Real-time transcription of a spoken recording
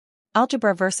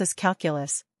Algebra versus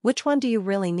calculus, which one do you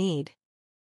really need?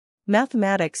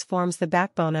 Mathematics forms the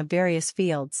backbone of various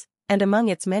fields, and among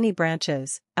its many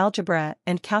branches, algebra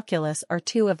and calculus are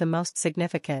two of the most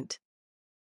significant.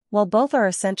 While both are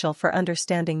essential for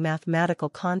understanding mathematical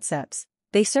concepts,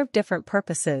 they serve different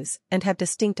purposes and have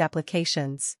distinct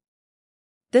applications.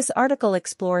 This article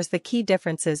explores the key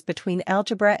differences between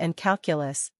algebra and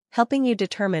calculus, helping you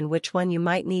determine which one you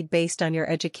might need based on your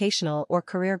educational or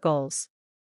career goals.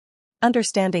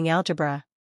 Understanding algebra.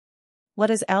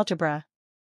 What is algebra?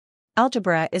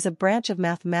 Algebra is a branch of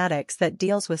mathematics that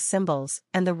deals with symbols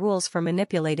and the rules for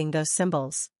manipulating those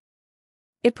symbols.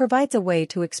 It provides a way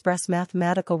to express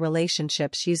mathematical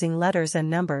relationships using letters and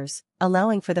numbers,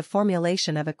 allowing for the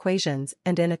formulation of equations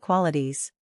and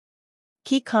inequalities.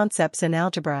 Key concepts in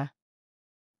algebra.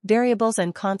 Variables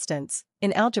and constants.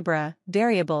 In algebra,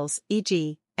 variables,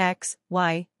 e.g., x,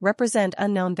 y, represent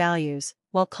unknown values,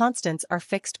 while constants are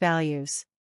fixed values.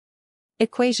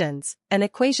 Equations. An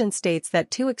equation states that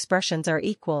two expressions are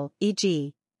equal,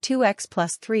 e.g., 2x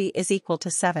plus 3 is equal to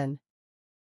 7.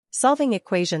 Solving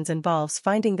equations involves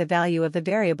finding the value of the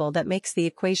variable that makes the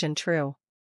equation true.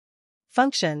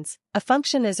 Functions. A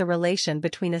function is a relation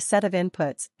between a set of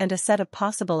inputs and a set of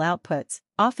possible outputs,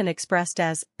 often expressed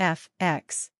as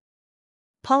f(x).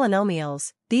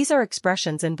 Polynomials. These are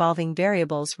expressions involving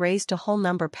variables raised to whole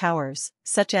number powers,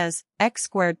 such as x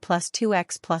squared plus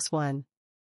 2x plus 1.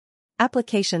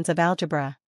 Applications of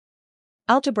algebra.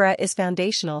 Algebra is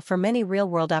foundational for many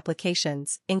real-world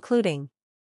applications, including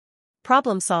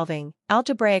problem solving.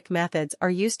 Algebraic methods are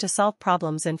used to solve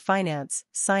problems in finance,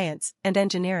 science, and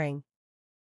engineering.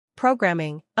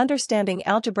 Programming. Understanding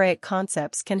algebraic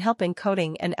concepts can help in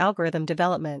coding and algorithm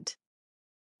development.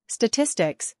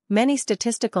 Statistics. Many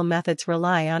statistical methods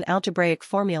rely on algebraic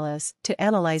formulas to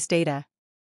analyze data.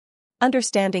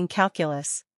 Understanding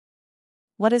calculus.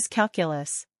 What is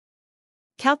calculus?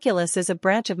 Calculus is a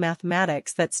branch of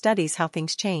mathematics that studies how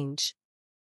things change.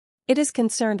 It is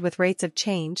concerned with rates of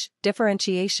change,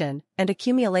 differentiation, and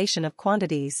accumulation of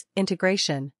quantities,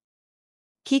 integration.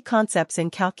 Key concepts in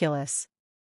calculus.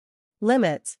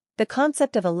 Limits. The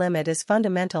concept of a limit is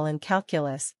fundamental in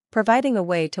calculus, providing a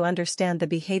way to understand the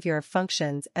behavior of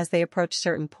functions as they approach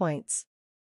certain points.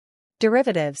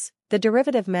 Derivatives. The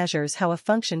derivative measures how a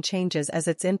function changes as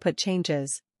its input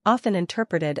changes, often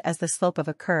interpreted as the slope of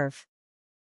a curve.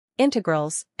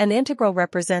 Integrals. An integral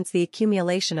represents the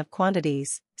accumulation of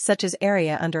quantities, such as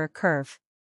area under a curve.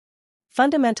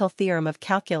 Fundamental theorem of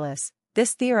calculus.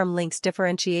 This theorem links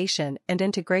differentiation and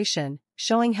integration,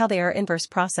 showing how they are inverse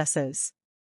processes.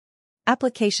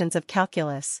 Applications of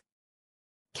calculus.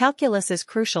 Calculus is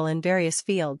crucial in various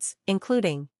fields,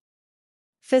 including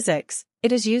physics.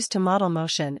 It is used to model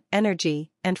motion,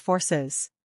 energy, and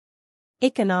forces.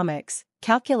 Economics.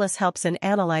 Calculus helps in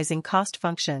analyzing cost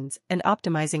functions and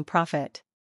optimizing profit.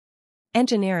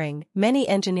 Engineering. Many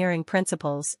engineering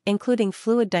principles, including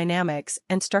fluid dynamics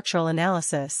and structural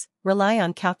analysis, rely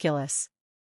on calculus.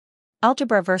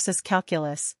 Algebra versus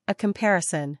calculus, a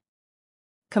comparison.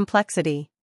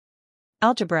 Complexity.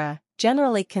 Algebra,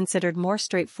 generally considered more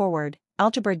straightforward,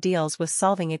 algebra deals with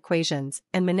solving equations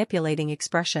and manipulating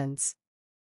expressions.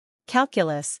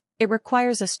 Calculus, it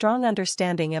requires a strong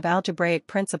understanding of algebraic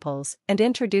principles and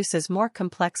introduces more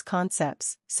complex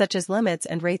concepts, such as limits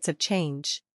and rates of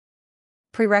change.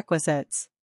 Prerequisites.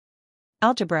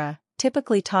 Algebra,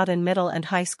 typically taught in middle and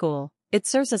high school, it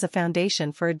serves as a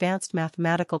foundation for advanced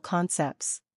mathematical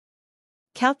concepts.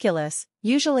 Calculus,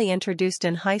 usually introduced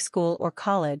in high school or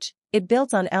college, it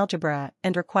builds on algebra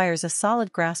and requires a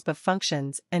solid grasp of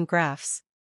functions and graphs.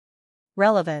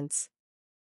 Relevance.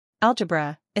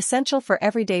 Algebra, essential for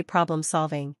everyday problem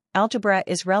solving. Algebra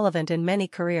is relevant in many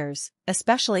careers,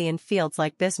 especially in fields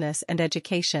like business and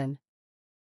education.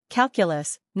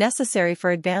 Calculus, necessary for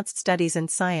advanced studies in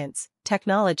science,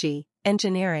 technology,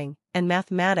 engineering, and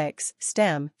mathematics,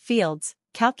 STEM, fields.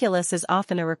 Calculus is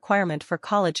often a requirement for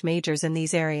college majors in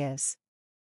these areas.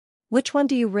 Which one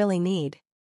do you really need?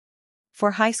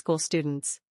 For high school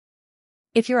students.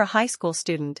 If you're a high school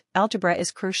student, algebra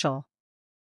is crucial.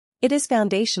 It is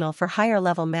foundational for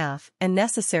higher-level math and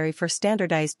necessary for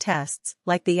standardized tests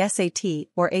like the SAT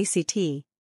or ACT.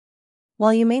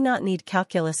 While you may not need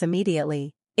calculus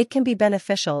immediately, it can be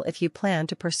beneficial if you plan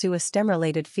to pursue a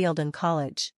STEM-related field in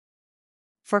college.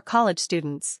 For college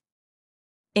students.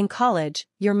 In college,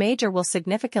 your major will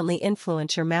significantly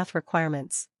influence your math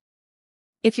requirements.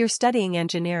 If you're studying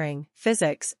engineering,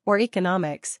 physics, or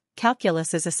economics,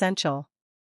 calculus is essential.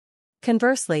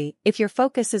 Conversely, if your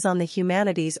focus is on the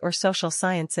humanities or social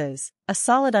sciences, a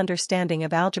solid understanding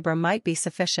of algebra might be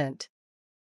sufficient.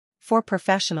 For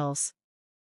professionals.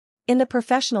 In the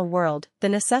professional world, the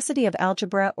necessity of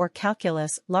algebra or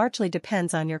calculus largely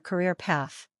depends on your career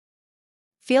path.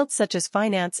 Fields such as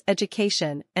finance,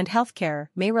 education, and healthcare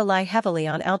may rely heavily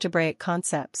on algebraic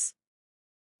concepts.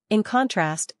 In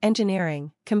contrast,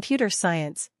 engineering, computer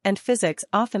science, and physics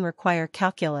often require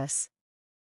calculus.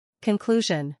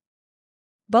 Conclusion: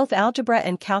 both algebra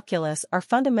and calculus are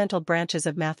fundamental branches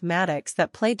of mathematics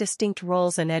that play distinct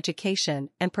roles in education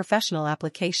and professional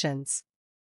applications.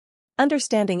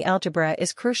 Understanding algebra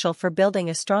is crucial for building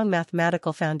a strong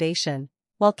mathematical foundation,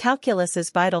 while calculus is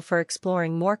vital for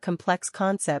exploring more complex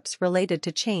concepts related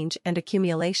to change and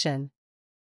accumulation.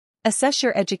 Assess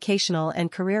your educational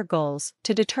and career goals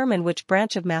to determine which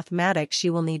branch of mathematics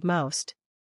you will need most.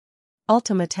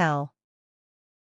 Ultimately.